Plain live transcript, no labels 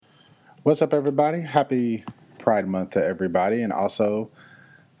What's up, everybody? Happy Pride Month to everybody, and also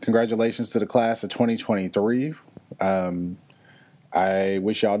congratulations to the class of 2023. I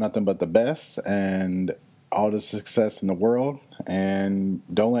wish y'all nothing but the best and all the success in the world, and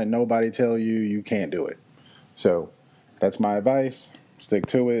don't let nobody tell you you can't do it. So that's my advice. Stick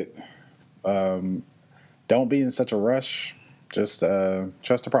to it. Don't be in such a rush. Just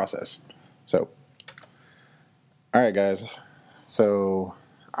trust the process. So, all right, guys. So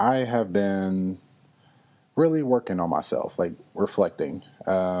I have been really working on myself, like reflecting.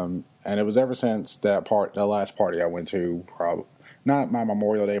 And it was ever since the last party I went to, probably not my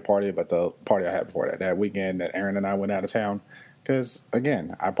Memorial Day party, but the party I had before that weekend that Aaron and I went out of town. Because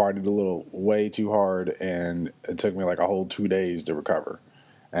again, I partied a little way too hard, and it took me like a whole 2 days to recover.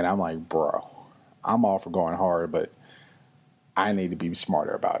 And I'm like, bro, I'm all for going hard, but I need to be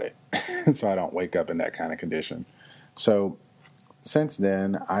smarter about it, so I don't wake up in that kind of condition. So since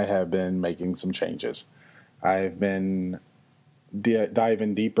then, I have been making some changes. I've been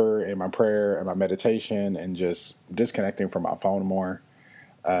diving deeper in my prayer and my meditation and just disconnecting from my phone more.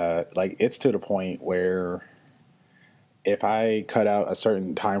 Like it's to the point where if I cut out a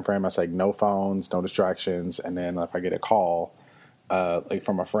certain time frame, I say no phones, no distractions, and then if I get a call, like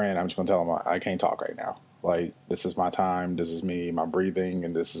from a friend, I'm just gonna tell them I can't talk right now. Like this is my time, this is me, my breathing,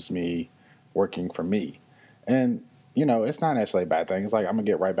 and this is me working for me. And it's not necessarily a bad thing. It's like I'm gonna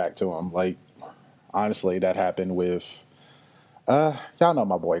get right back to them. Like honestly, that happened with y'all know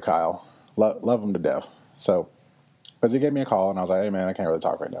my boy Kyle. Love him to death. So, because he gave me a call and I was like, hey man, I can't really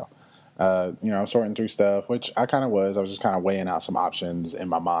talk right now. I'm sorting through stuff, which I kind of was. I was just kind of weighing out some options in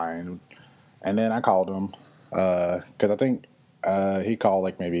my mind. And then I called him because I think he called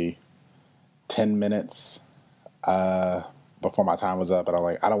like maybe 10 minutes before my time was up. And I'm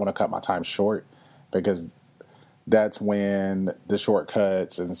like, I don't want to cut my time short because that's when the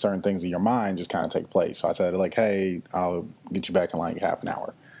shortcuts and certain things in your mind just kind of take place. So I said, like, hey, I'll get you back in like half an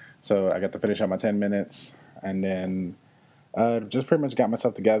hour. So I got to finish up my 10 minutes and then just pretty much got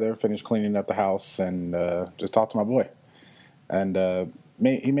myself together, finished cleaning up the house, and just talked to my boy. And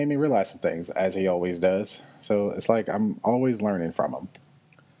he made me realize some things, as he always does. So it's like I'm always learning from him.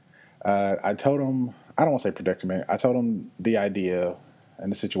 I told him, I don't want to say predicament, I told him the idea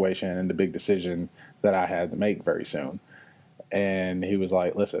and the situation and the big decision that I had to make very soon. And he was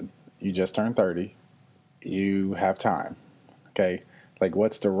like, listen, you just turned 30. You have time. Okay. Like,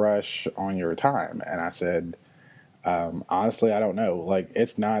 what's the rush on your time? And I said, honestly, I don't know. Like,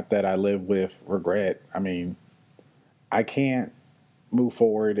 it's not that I live with regret. I mean, I can't move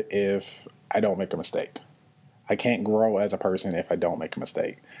forward if I don't make a mistake. I can't grow as a person if I don't make a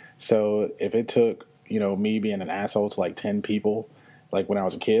mistake. So if it took, me being an asshole to like 10 people, like when I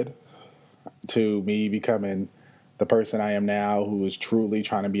was a kid, to me becoming the person I am now, who is truly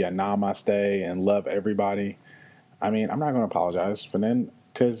trying to be a namaste and love everybody. I mean, I'm not going to apologize for then,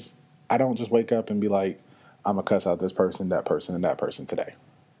 because I don't just wake up and be like, I'm going to cuss out this person, that person, and that person today.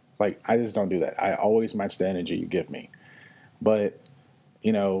 Like, I just don't do that. I always match the energy you give me. But,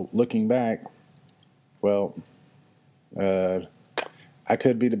 looking back, well, I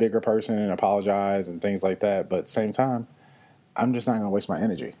could be the bigger person and apologize and things like that. But at the same time, I'm just not going to waste my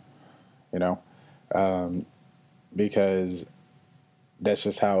energy, you know? Because that's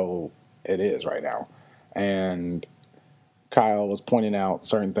just how it is right now. And Kyle was pointing out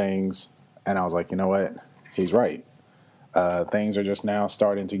certain things, and I was like, you know what? He's right. Things are just now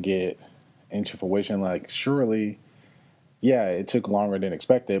starting to get into fruition. Like, surely, yeah, it took longer than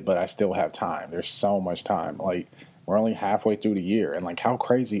expected, but I still have time. There's so much time. Like, we're only halfway through the year, and like, how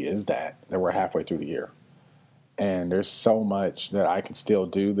crazy is that we're halfway through the year? And there's so much that I can still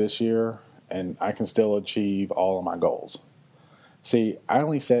do this year, and I can still achieve all of my goals. See, I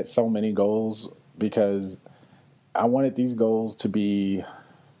only set so many goals because I wanted these goals to be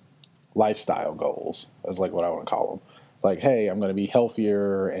lifestyle goals, is like what I want to call them. Like, hey, I'm going to be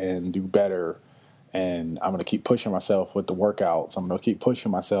healthier and do better, and I'm going to keep pushing myself with the workouts. I'm going to keep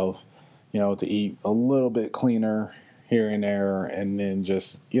pushing myself, to eat a little bit cleaner here and there, and then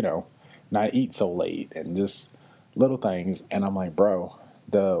just, not eat so late and just little things. And I'm like, bro,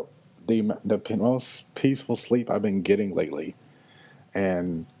 the most peaceful sleep I've been getting lately,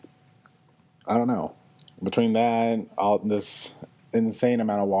 and I don't know, between that, all this insane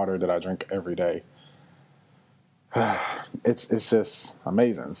amount of water that I drink every day, it's just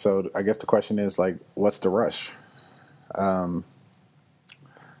amazing. So I guess the question is, like, what's the rush?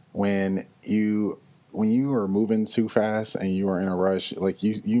 When you are moving too fast and you are in a rush, like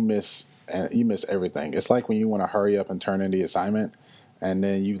you miss everything. It's like when you want to hurry up and turn in the assignment, and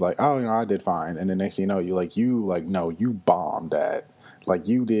then you like, oh, I did fine, and the next thing you know, no, you bombed that. Like,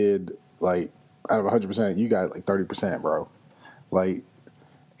 you did Like, out of 100%, you got like 30%, bro. Like,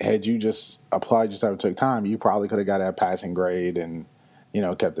 had you just applied yourself and took time, you probably could have got a passing grade and,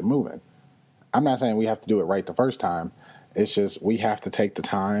 kept it moving. I'm not saying we have to do it right the first time. It's just we have to take the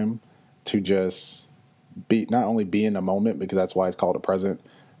time to just not only be in the moment, because that's why it's called a present,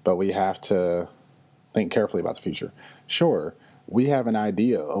 but we have to think carefully about the future. Sure, we have an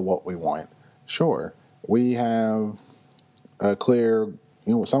idea of what we want. Sure, we have a clear,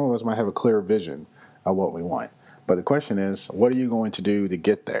 some of us might have a clear vision of what we want. But the question is, what are you going to do to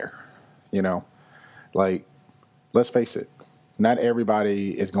get there? Like, let's face it, not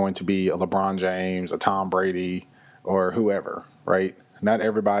everybody is going to be a LeBron James, a Tom Brady, or whoever, right? Not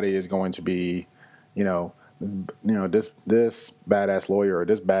everybody is going to be, this badass lawyer or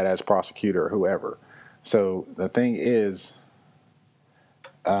this badass prosecutor or whoever. So the thing is,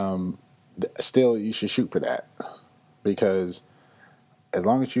 still you should shoot for that, because as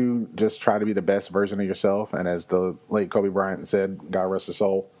long as you just try to be the best version of yourself, and as the late Kobe Bryant said, God rest his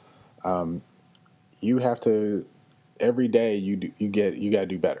soul, you have to, every day you got to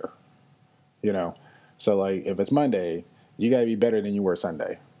do better, So like if it's Monday, you got to be better than you were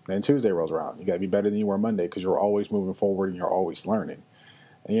Sunday. Then Tuesday rolls around, you got to be better than you were Monday, because you're always moving forward and you're always learning,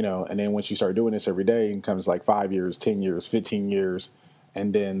 And then once you start doing this every day, it comes like 5 years, 10 years, 15 years,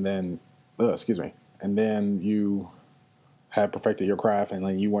 and then and then you have perfected your craft, and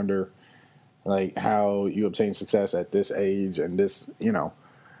then you wonder like how you obtain success at this age and this,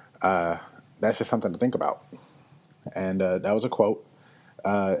 that's just something to think about. And that was a quote,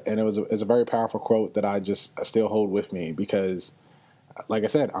 and it's a very powerful quote that I still hold with me, because, like I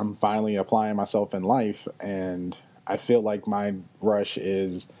said, I'm finally applying myself in life, and I feel like my rush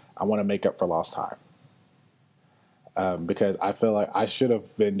is I want to make up for lost time, because I feel like I should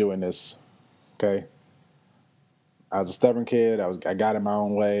have been doing this. Okay, I was a stubborn kid. I got in my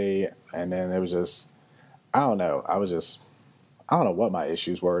own way, and then it was just, I don't know. I don't know what my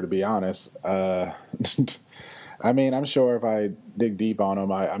issues were, to be honest. I mean, I'm sure if I dig deep on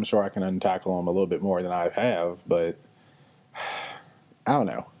them, I'm sure I can untackle them a little bit more than I have. But I don't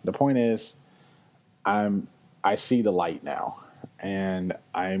know. The point is, I see the light now, and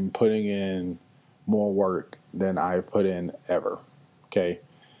I'm putting in more work than I've put in ever. Okay,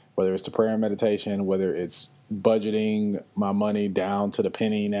 whether it's the prayer and meditation, whether it's budgeting my money down to the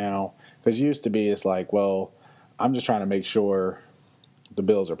penny now, because used to be it's like, well, I'm just trying to make sure the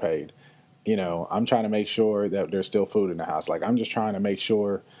bills are paid. I'm trying to make sure that there's still food in the house. Like, I'm just trying to make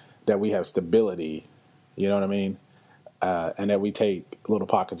sure that we have stability. You know what I mean? And that we take little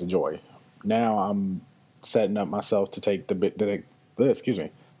pockets of joy. Now I'm setting up myself to take to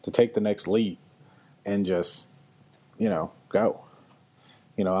take the next leap and just, go.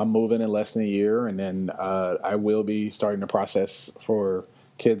 I'm moving in less than a year, and then I will be starting the process for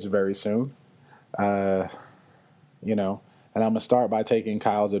kids very soon. And I'm gonna start by taking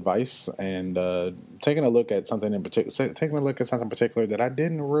Kyle's advice and taking a look at something in particular. Taking a look at something particular that I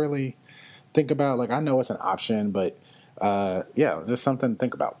didn't really think about. Like, I know it's an option, but just something to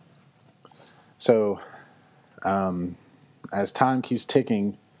think about. So, as time keeps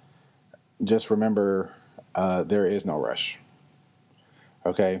ticking, just remember there is no rush.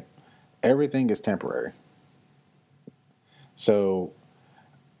 Okay, everything is temporary. So,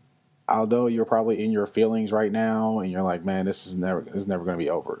 although you're probably in your feelings right now and you're like, man, this is never going to be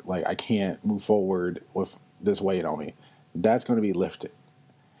over. Like, I can't move forward with this weight on me. That's going to be lifted.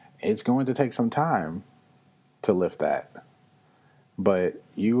 It's going to take some time to lift that, but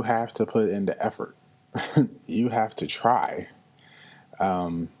you have to put in the effort. You have to try,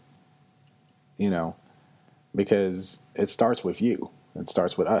 because it starts with you. It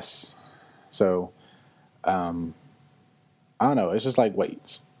starts with us. So, I don't know. It's just like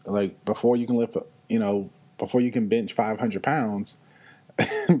weights. Like, before you can lift, before you can bench 500 pounds,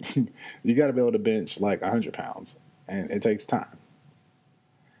 you got to be able to bench like 100 pounds, and it takes time.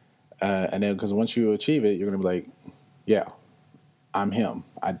 And then, because once you achieve it, you're going to be like, yeah, I'm him.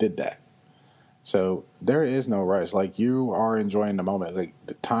 I did that. So there is no rush. Like, you are enjoying the moment. Like,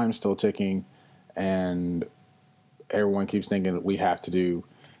 the time's still ticking, and everyone keeps thinking we have to do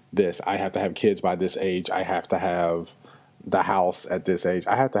this. I have to have kids by this age. I have to have the house at this age.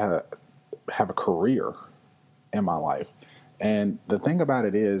 I have to have a career in my life. And the thing about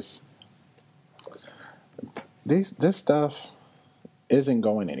it is, this stuff isn't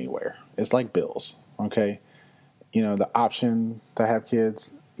going anywhere. It's like bills, okay? The option to have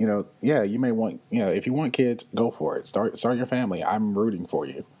kids, you may want, if you want kids, go for it. Start your family. I'm rooting for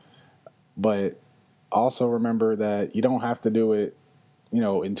you. But also remember that you don't have to do it,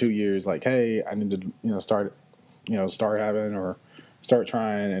 in 2 years. Like, hey, I need to, start having or start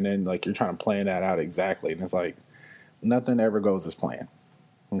trying, and then like you're trying to plan that out exactly, and it's like nothing ever goes as planned.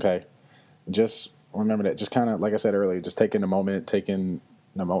 Okay, just remember that. Just kind of like I said earlier, just taking the moment,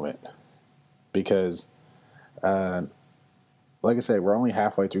 because like I said, we're only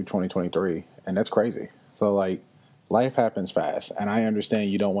halfway through 2023, and that's crazy. So like, life happens fast, and I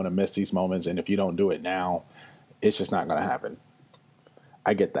understand you don't want to miss these moments, and if you don't do it now, it's just not going to happen.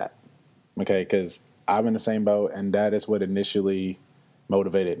 I get that, okay, because I'm in the same boat, and that is what initially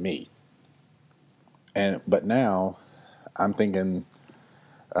motivated me. But now I'm thinking,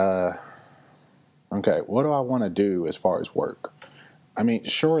 okay, what do I want to do as far as work? I mean,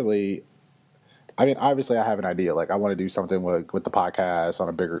 obviously, I have an idea. Like, I want to do something with the podcast on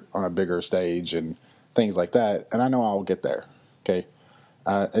a bigger stage and things like that. And I know I'll get there. Okay,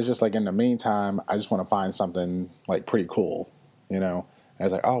 it's just like in the meantime, I just want to find something like pretty cool, you know. And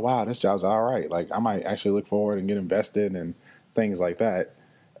it's like, oh wow, this job's all right. Like, I might actually look forward and get invested and things like that,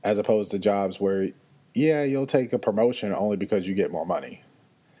 as opposed to jobs where, yeah, you'll take a promotion only because you get more money,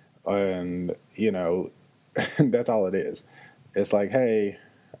 and that's all it is. It's like, hey.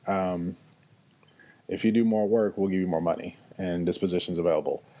 If you do more work, we'll give you more money, and this position's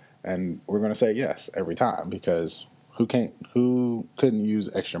available. And we're going to say yes every time, because who couldn't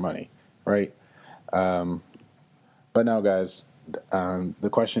use extra money, right? But no, guys, the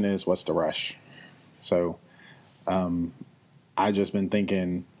question is, what's the rush? So I just been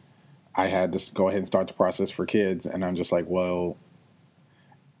thinking I had to go ahead and start the process for kids, and I'm just like, well,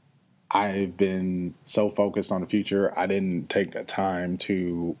 I've been so focused on the future, I didn't take the time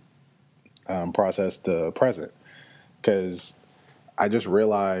to process the present, because I just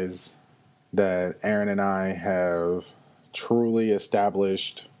realized that Aaron and I have truly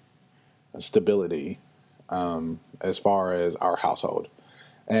established stability as far as our household.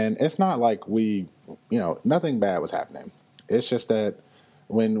 And it's not like nothing bad was happening. It's just that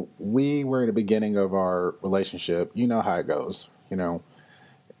when we were in the beginning of our relationship, you know how it goes.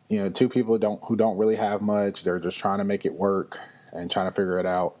 Two people who don't really have much, they're just trying to make it work and trying to figure it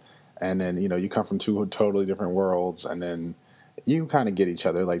out. And then, you come from two totally different worlds, and then you kind of get each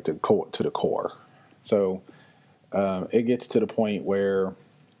other like to the core. So it gets to the point where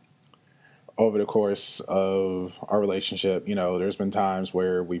over the course of our relationship, there's been times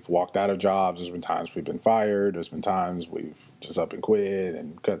where we've walked out of jobs. There's been times we've been fired. There's been times we've just up and quit,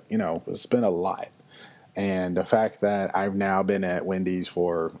 and it's been a lot. And the fact that I've now been at Wendy's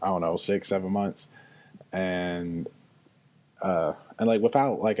for, I don't know, 6-7 months, and like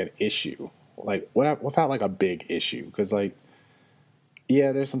without like an issue, like without like a big issue, because like,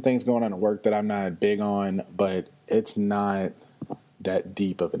 yeah, there's some things going on at work that I'm not big on, but it's not that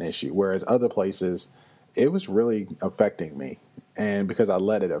deep of an issue. Whereas other places, it was really affecting me, and because I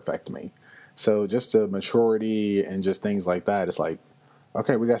let it affect me. So just the maturity and just things like that, it's like,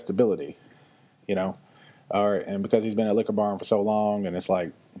 okay, we got stability, all right. And because he's been at Liquor Barn for so long, and it's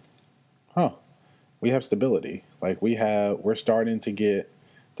like, we have stability. Like we're starting to get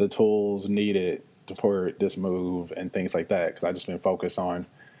the tools needed for this move and things like that. Because I just been focused on,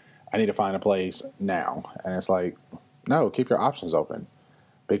 I need to find a place now. And it's like, no, keep your options open.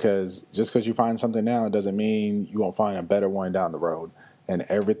 Because just because you find something now, it doesn't mean you won't find a better one down the road. And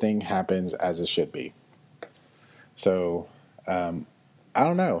everything happens as it should be. So, I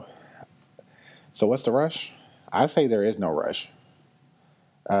don't know. So what's the rush? I say there is no rush.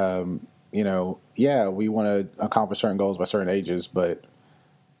 Yeah, we want to accomplish certain goals by certain ages, but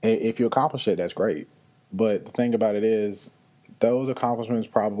if you accomplish it, that's great. But the thing about it is, those accomplishments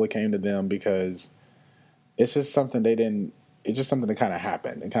probably came to them because it's just something it's just something that kind of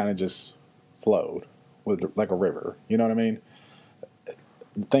happened. It kind of just flowed with like a river. You know what I mean?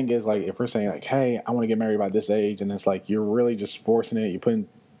 The thing is, like, if we're saying like, hey, I want to get married by this age, and it's like, you're really just forcing it. You're putting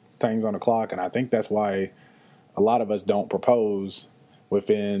things on the clock. And I think that's why a lot of us don't propose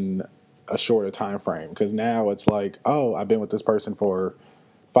within a shorter time frame, because now it's like, oh, I've been with this person for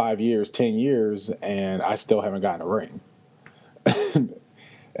 5 years, 10 years, and I still haven't gotten a ring. And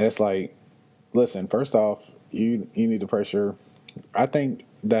it's like, listen, first off, you need to pressure. I think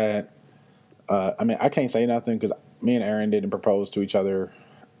that, I can't say nothing because me and Aaron didn't propose to each other.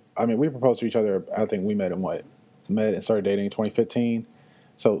 I mean, we proposed to each other, I think we met and started dating in 2015.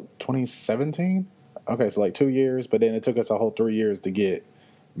 So 2017? Okay, so like 2 years, but then it took us a whole 3 years to get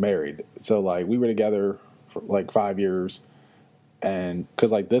married. So like we were together for like 5 years, and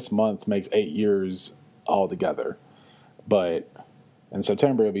because like this month makes 8 years all together, but in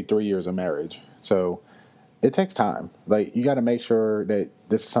September it'll be 3 years of marriage. So it takes time. Like, you got to make sure that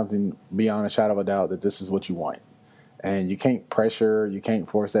this is something beyond a shadow of a doubt, that this is what you want, and you can't pressure, you can't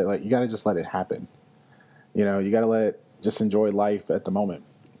force that. Like, you got to just let it happen. You got to let just enjoy life at the moment,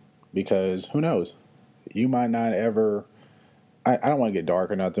 because who knows? You might not ever. I don't want to get dark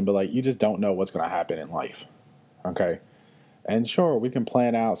or nothing, but like you just don't know what's going to happen in life. Okay, and sure we can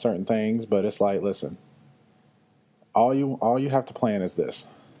plan out certain things, but it's like, listen, all you have to plan is this.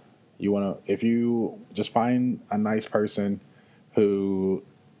 You want to, if you just find a nice person who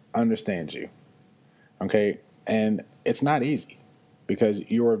understands you, okay, and it's not easy because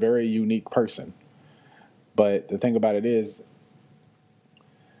you're a very unique person. But the thing about it is,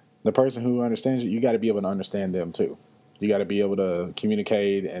 the person who understands you, you got to be able to understand them too. You got to be able to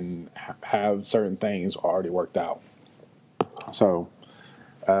communicate and have certain things already worked out. So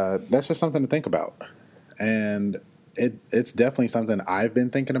that's just something to think about. And it's definitely something I've been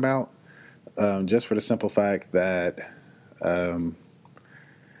thinking about, just for the simple fact that, I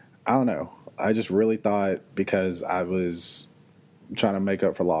don't know. I just really thought, because I was trying to make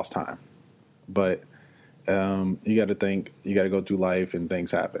up for lost time. But you got to think, you got to go through life and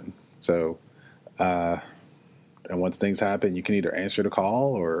things happen. So, and once things happen, you can either answer the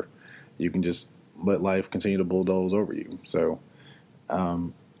call or you can just let life continue to bulldoze over you. So,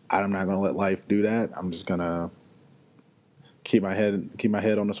 I'm not going to let life do that. I'm just going to keep my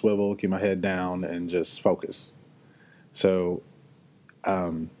head on the swivel, keep my head down, and just focus. So,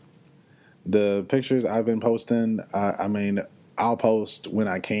 the pictures I've been posting, I mean, I'll post when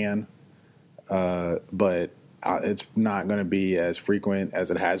I can, but it's not going to be as frequent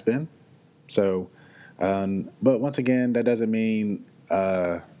as it has been. So, but once again, that doesn't mean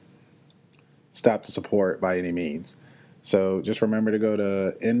stop the support by any means. So just remember to go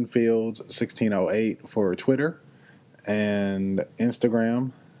to Infields1608 for Twitter and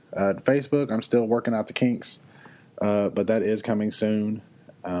Instagram. Facebook, I'm still working out the kinks, but that is coming soon.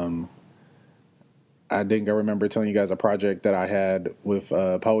 I think I remember telling you guys a project that I had with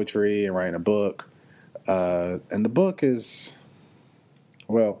poetry and writing a book. And the book is,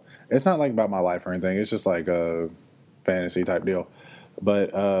 well, it's not like about my life or anything. It's just like a fantasy type deal.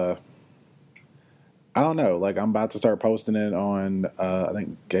 But I don't know. Like, I'm about to start posting it on, I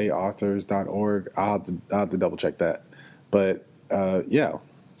think, gayauthors.org. I'll have to double check that. But yeah.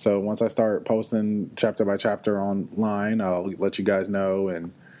 So once I start posting chapter by chapter online, I'll let you guys know,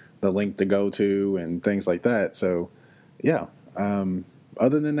 and the link to go to and things like that. So, yeah.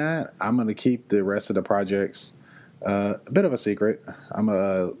 Other than that, I'm going to keep the rest of the projects a bit of a secret.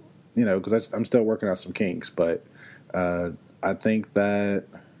 Because I'm still working out some kinks, but I think that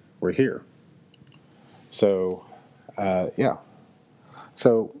we're here. So, yeah.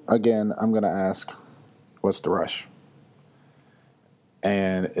 So, again, I'm going to ask, what's the rush?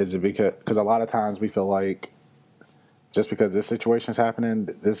 And is it because a lot of times we feel like, just because this situation is happening,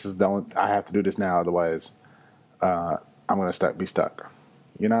 I have to do this now, otherwise I'm going to be stuck.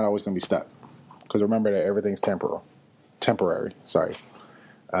 You're not always going to be stuck, because remember that everything's temporary. Sorry.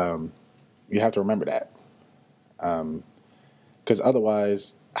 You have to remember that, because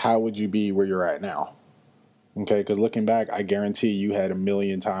otherwise, how would you be where you're at now? Okay, because looking back, I guarantee you had a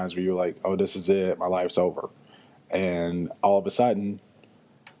million times where you're like, "Oh, this is it, my life's over," and all of a sudden,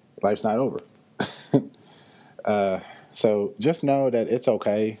 life's not over. So just know that it's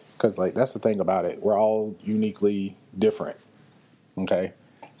okay, because like that's the thing about it. We're all uniquely different. Okay,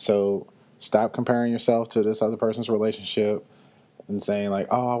 so stop comparing yourself to this other person's relationship and saying like,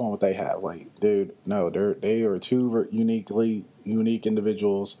 "Oh, I want what they have." Like, dude, no, they are two unique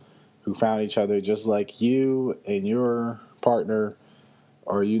individuals who found each other, just like you and your partner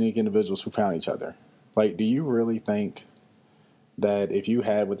are unique individuals who found each other. Like, do you really think that if you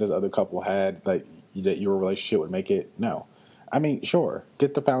had what this other couple had, that your relationship would make it? No. I mean, sure,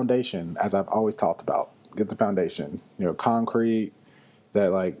 get the foundation, as I've always talked about. Get the foundation, concrete,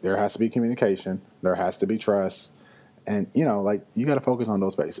 that like there has to be communication, there has to be trust, and like you got to focus on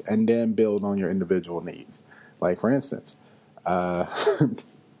those bases and then build on your individual needs. Like, for instance,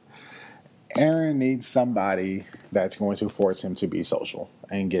 Aaron needs somebody that's going to force him to be social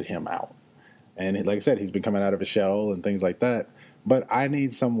and get him out. And like I said, he's been coming out of a shell and things like that. But I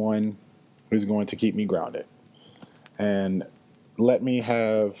need someone who's going to keep me grounded and let me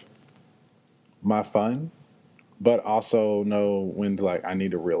have my fun, but also know when to, like, I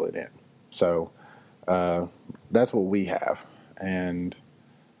need to reel it in. So that's what we have. And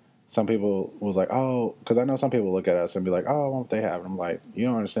some people was like, oh, because I know some people look at us and be like, oh, I want what they have. And I'm like, you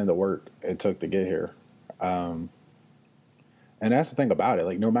don't understand the work it took to get here. And that's the thing about it.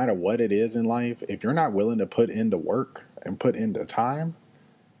 Like, no matter what it is in life, if you're not willing to put in the work and put in the time,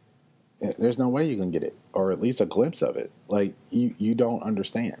 there's no way you can get it, or at least a glimpse of it. Like, you don't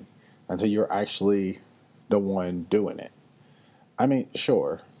understand until you're actually the one doing it. I mean,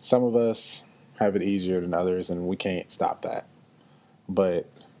 sure, some of us have it easier than others, and we can't stop that. But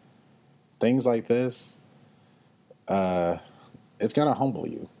things like this, it's gonna humble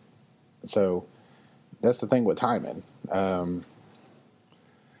you. So that's the thing with timing.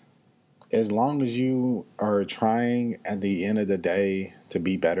 As long as you are trying at the end of the day to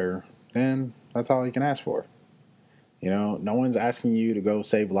be better, then that's all you can ask for. No one's asking you to go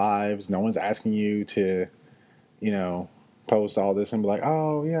save lives. No one's asking you to, you know, post all this and be like,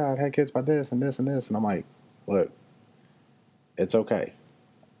 oh, yeah, I've had kids by this and this and this. And I'm like, look, it's okay.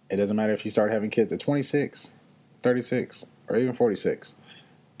 It doesn't matter if you start having kids at 26, 36, or even 46.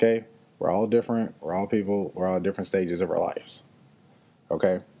 Okay? We're all different. We're all people. We're all at different stages of our lives.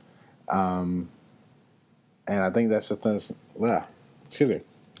 Okay? And I think that's just this. Well, excuse me.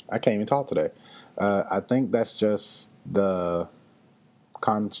 I can't even talk today. I think that's just the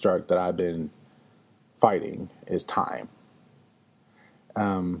construct that I've been fighting is time.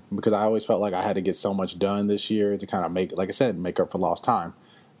 Because I always felt like I had to get so much done this year to kind of make up for lost time.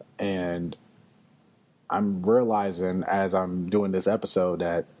 And I'm realizing as I'm doing this episode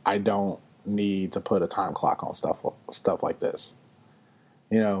that I don't need to put a time clock on stuff like this.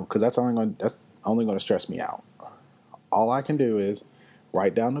 Because that's only going to stress me out. All I can do is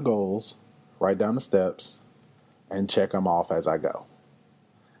write down the goals, write down the steps, and check them off as I go.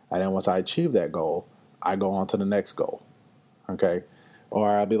 And then once I achieve that goal, I go on to the next goal. Okay? Or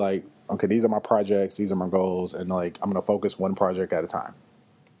I'll be like, okay, these are my projects, these are my goals, and I'm going to focus one project at a time.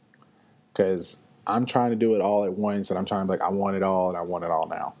 Because I'm trying to do it all at once, and I'm trying to I want it all, and I want it all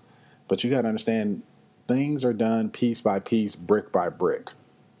now. But you got to understand, things are done piece by piece, brick by brick.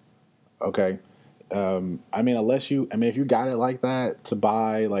 Okay? If you got it like that to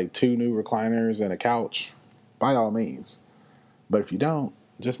buy 2 new recliners and a couch, by all means. But if you don't,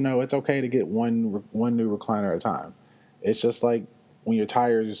 just know it's okay to get one new recliner at a time. It's just like when your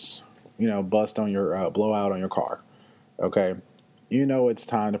tires, bust on your blowout on your car. Okay, it's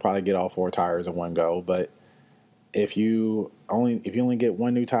time to probably get all 4 tires in one go. But if you only get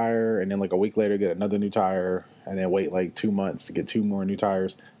one new tire and then a week later get another new tire and then wait 2 months to get 2 more new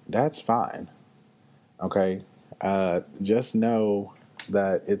tires, that's fine. Okay, just know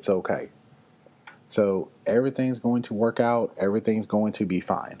that it's okay. So everything's going to work out. Everything's going to be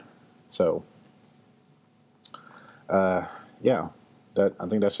fine. So, yeah, I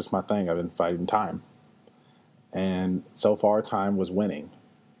think that's just my thing. I've been fighting time, and so far, time was winning.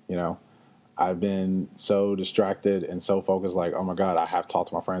 I've been so distracted and so focused. Oh my God, I have to talk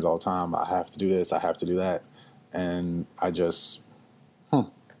to my friends all the time. I have to do this. I have to do that, and I just.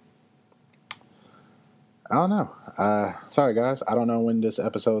 I don't know. Sorry, guys. I don't know when this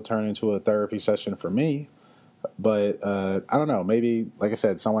episode turned into a therapy session for me, but I don't know. Maybe, like I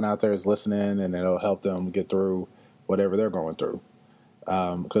said, someone out there is listening and it'll help them get through whatever they're going through.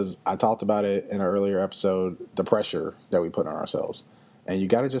 Because I talked about it in an earlier episode, the pressure that we put on ourselves. And you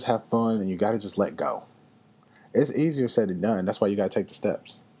got to just have fun and you got to just let go. It's easier said than done. That's why you got to take the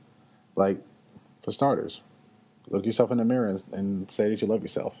steps. For starters, look yourself in the mirror and say that you love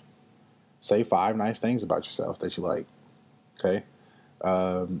yourself. Say 5 nice things about yourself that you like. Okay.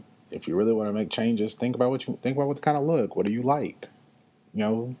 If you really want to make changes, think about what the kind of look. What do you like?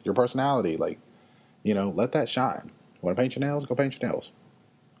 Your personality. Let that shine. Want to paint your nails? Go paint your nails.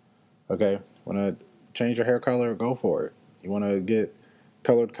 Okay. Want to change your hair color? Go for it. You want to get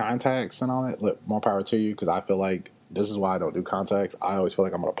colored contacts and all that? Look, more power to you, because I feel like this is why I don't do contacts. I always feel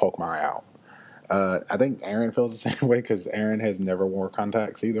like I'm going to poke my eye out. I think Aaron feels the same way, because Aaron has never worn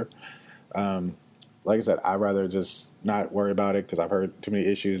contacts either. Like I said, I'd rather just not worry about it, because I've heard too many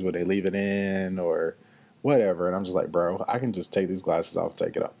issues where they leave it in or whatever. And I'm just like, bro, I can just take these glasses off,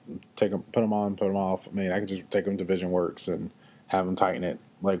 take it up, take them, put them on, put them off. I mean, I can just take them to Vision Works and have them tighten it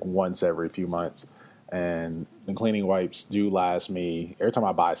once every few months. And the cleaning wipes do last me every time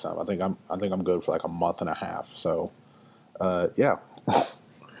I buy some. I think I'm good for a month and a half. So, yeah,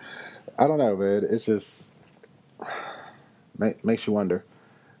 I don't know, man. It's just makes you wonder.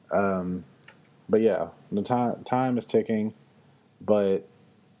 But yeah, the time is ticking, but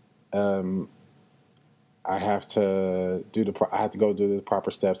I have to go do the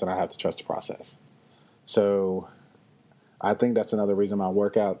proper steps, and I have to trust the process. So I think that's another reason my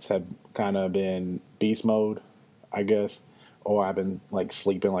workouts have kind of been beast mode, I guess, or I've been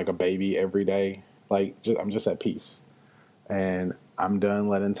sleeping like a baby every day. I'm just at peace, and I'm done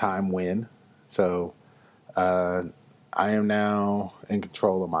letting time win. So I am now in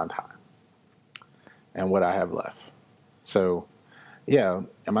control of my time and what I have left. So, yeah,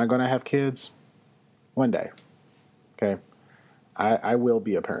 am I going to have kids? One day. Okay. I will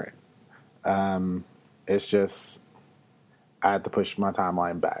be a parent. It's just, I have to push my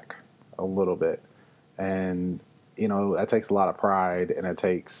timeline back. a little bit. And, that takes a lot of pride, and it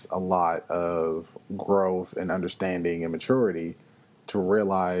takes a lot of growth and understanding and maturity to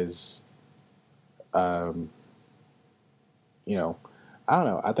realize, you know, I don't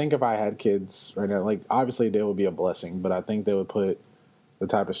know. I think if I had kids right now, like, obviously they would be a blessing, but I think they would put the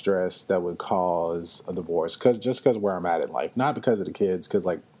type of stress that would cause a divorce, just because where I'm at in life, not because of the kids, because,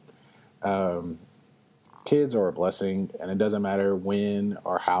 like, kids are a blessing, and it doesn't matter when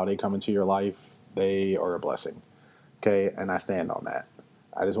or how they come into your life, they are a blessing. Okay, and I stand on that.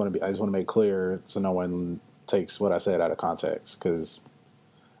 I just want to make clear so no one takes what I said out of context, because,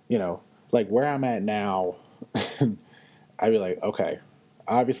 like, where I'm at now, I'd be like, okay,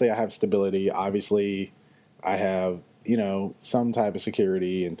 obviously I have stability. Obviously I have, some type of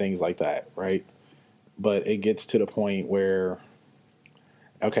security and things like that, right? But it gets to the point where,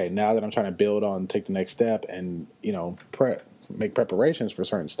 okay, now that I'm trying to build on, take the next step and, make preparations for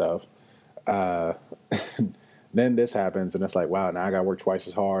certain stuff, then this happens, and it's like, wow, now I got to work twice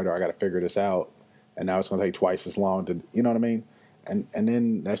as hard, or I got to figure this out, and now it's going to take twice as long to, you know what I mean? And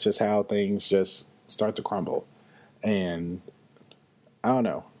then that's just how things just start to crumble. And I don't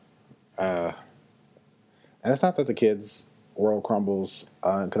know. And it's not that the kids' world crumbles,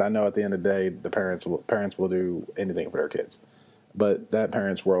 because I know at the end of the day, the parents will do anything for their kids. But that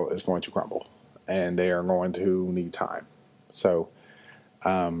parents' world is going to crumble, and they are going to need time. So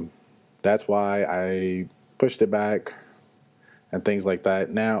that's why I pushed it back and things like that.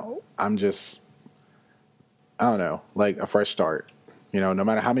 Now I'm just, I don't know, like a fresh start. No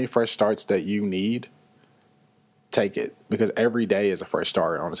matter how many fresh starts that you need, take it, because every day is a fresh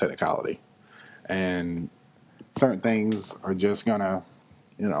start on a technicality, and certain things are just gonna,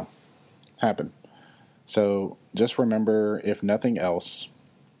 happen. So just remember, if nothing else,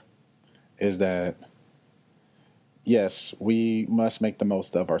 is that yes, we must make the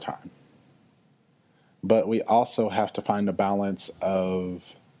most of our time, but we also have to find a balance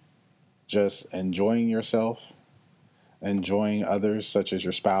of just enjoying yourself, enjoying others, such as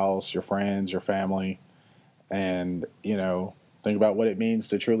your spouse, your friends, your family, and, think about what it means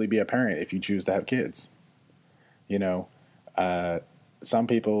to truly be a parent if you choose to have kids. Some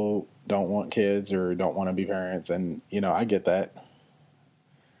people don't want kids or don't want to be parents, and, I get that.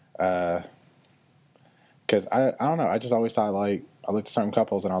 Because I don't know, I just always thought, like, I looked at certain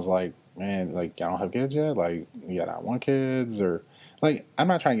couples and I was like, man, like, y'all don't have kids yet? Like, you not want kids? Or, like, I'm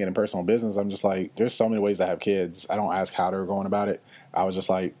not trying to get in personal business. I'm just like, there's so many ways to have kids. I don't ask how they're going about it. I was just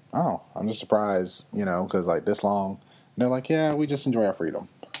like, oh, I'm just surprised, because, like, this long. And they're like, yeah, we just enjoy our freedom.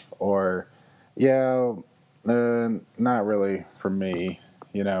 Or, yeah, not really for me,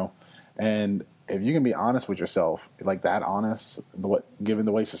 And if you can be honest with yourself, like that honest, given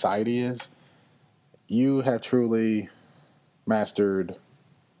the way society is, you have truly mastered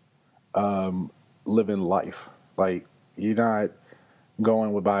living life. Like, you're not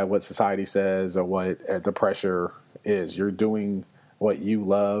going by what society says or what the pressure is. You're doing what you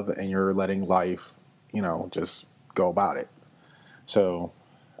love, and you're letting life, just go about it. So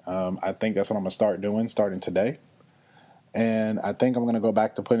I think that's what I'm going to start doing starting today. And I think I'm going to go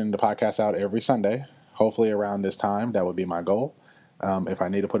back to putting the podcast out every Sunday, hopefully around this time. That would be my goal. If I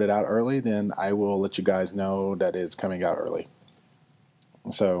need to put it out early, then I will let you guys know that it's coming out early.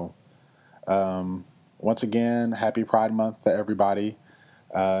 So, once again, happy Pride Month to everybody.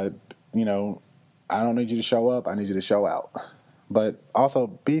 I don't need you to show up. I need you to show out. But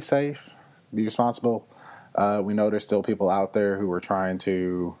also, be safe, be responsible. We know there's still people out there who are trying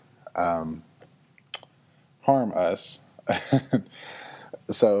to harm us.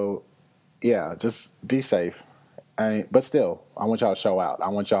 So, yeah, just be safe. But still, I want y'all to show out. I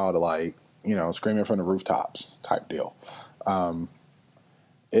want y'all to, like, screaming from the rooftops type deal.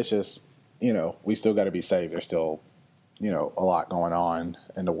 It's just, we still got to be safe. There's still, a lot going on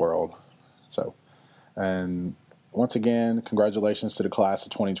in the world. So, and once again, congratulations to the class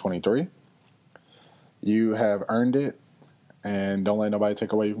of 2023. You have earned it, and don't let nobody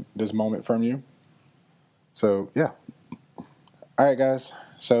take away this moment from you. So, yeah. All right, guys.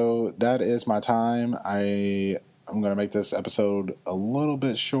 So that is my time. I'm going to make this episode a little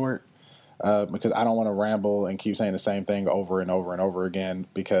bit short because I don't want to ramble and keep saying the same thing over and over and over again,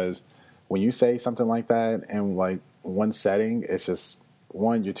 because when you say something like that in, like, one setting, it's just,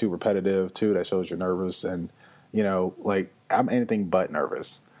 one, you're too repetitive. Two, that shows you're nervous. And, like, I'm anything but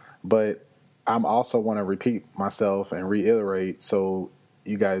nervous. But I'm also want to repeat myself and reiterate so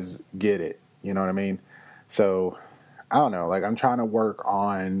you guys get it. You know what I mean? So, I don't know. Like, I'm trying to work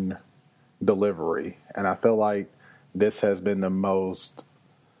on delivery. And I feel like this has been the most,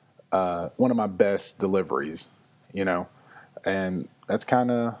 one of my best deliveries, and that's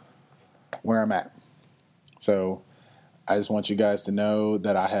kind of where I'm at. So I just want you guys to know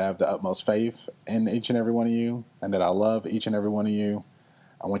that I have the utmost faith in each and every one of you, and that I love each and every one of you.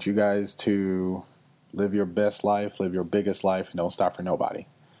 I want you guys to live your best life, live your biggest life, and don't stop for nobody.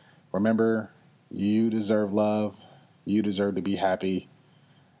 Remember, you deserve love, you deserve to be happy,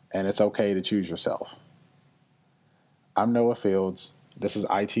 and it's okay to choose yourself. I'm Noah Fields. This is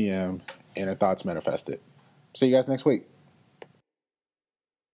ITM, Inner Thoughts Manifested. See you guys next week.